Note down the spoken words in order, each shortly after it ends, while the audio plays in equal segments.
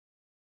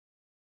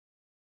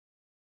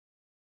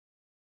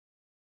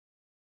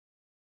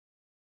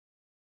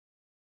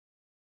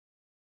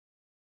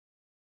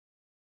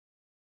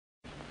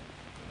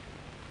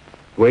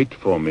Wait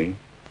for me,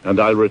 and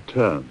I'll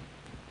return.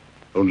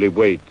 Only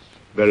wait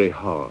very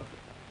hard.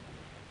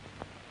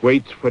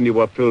 Wait when you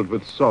are filled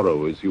with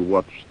sorrow as you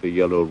watch the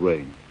yellow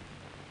rain.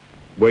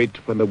 Wait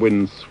when the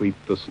winds sweep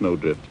the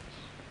snowdrifts.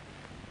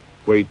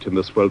 Wait in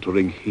the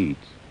sweltering heat.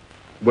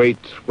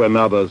 Wait when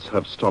others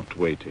have stopped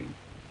waiting,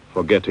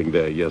 forgetting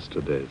their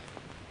yesterdays.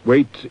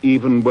 Wait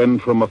even when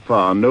from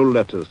afar no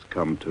letters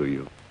come to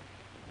you.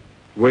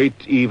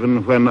 Wait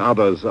even when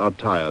others are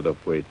tired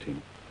of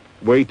waiting.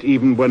 Wait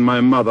even when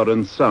my mother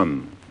and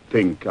son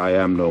think I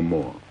am no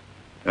more.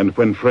 And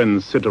when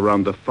friends sit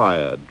around the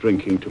fire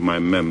drinking to my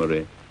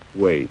memory,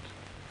 wait,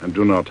 and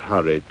do not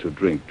hurry to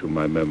drink to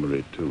my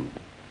memory too.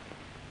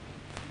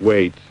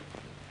 Wait,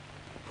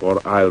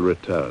 for I'll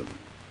return,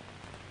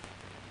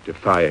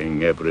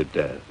 defying every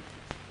death.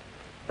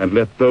 And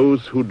let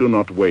those who do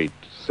not wait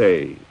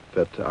say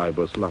that I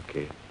was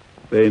lucky.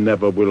 They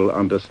never will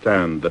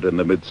understand that in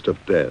the midst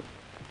of death,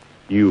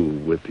 you,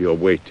 with your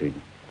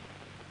waiting,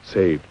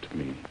 saved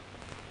me.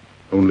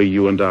 Only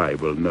you and I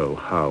will know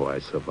how I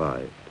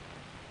survived.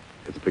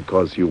 It's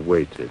because you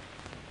waited,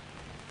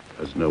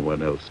 as no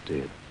one else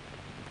did.